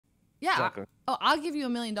Yeah. Exactly. Oh, I'll give you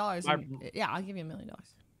 $1 million. Yeah, I'll give you $1 million.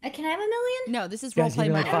 Can I have $1 million? No, this is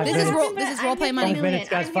roleplay money. Like This is roleplay money. 5 minutes,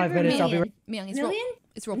 guys. 5 minutes. I'll be right. Miyoung,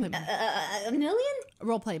 it's roleplay money. $1 million?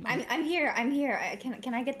 Roleplay money. I'm here.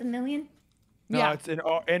 Can I get the $1 million? No, Yeah. it's in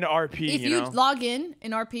RP. If you know? log in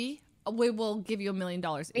RP, we will give you $1 million.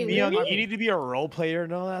 Miyoung, you need to be a role player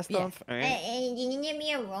and all that stuff. Yeah. Right? You need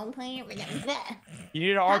me a role player? You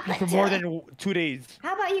need an RP for more than 2 days.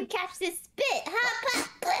 How about you catch this spit?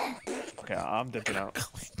 Okay, I'm dipping out.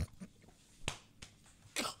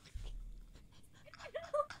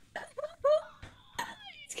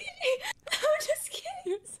 I'm just kidding.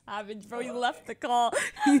 You're savage, bro. He left the call.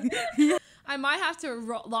 I might have to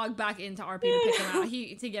log back into RP to pick him out.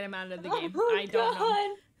 To get him out of the game. Oh, I don't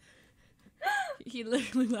know. He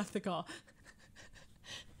literally left the call.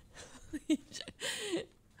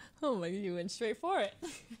 Oh my god, you went straight for it.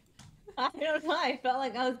 I don't know. I felt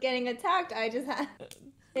like I was getting attacked.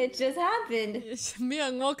 It just happened.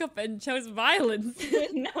 Miyoung woke up and chose violence.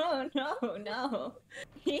 No.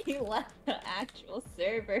 He left the actual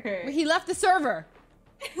server. He left the server.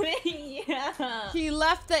 Yeah. He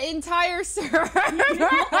left the entire server.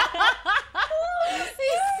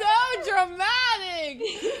 He's so dramatic.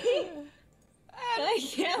 I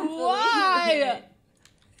can't Why? believe it.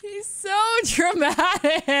 He's so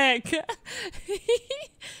dramatic.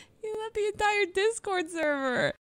 He left the entire Discord server.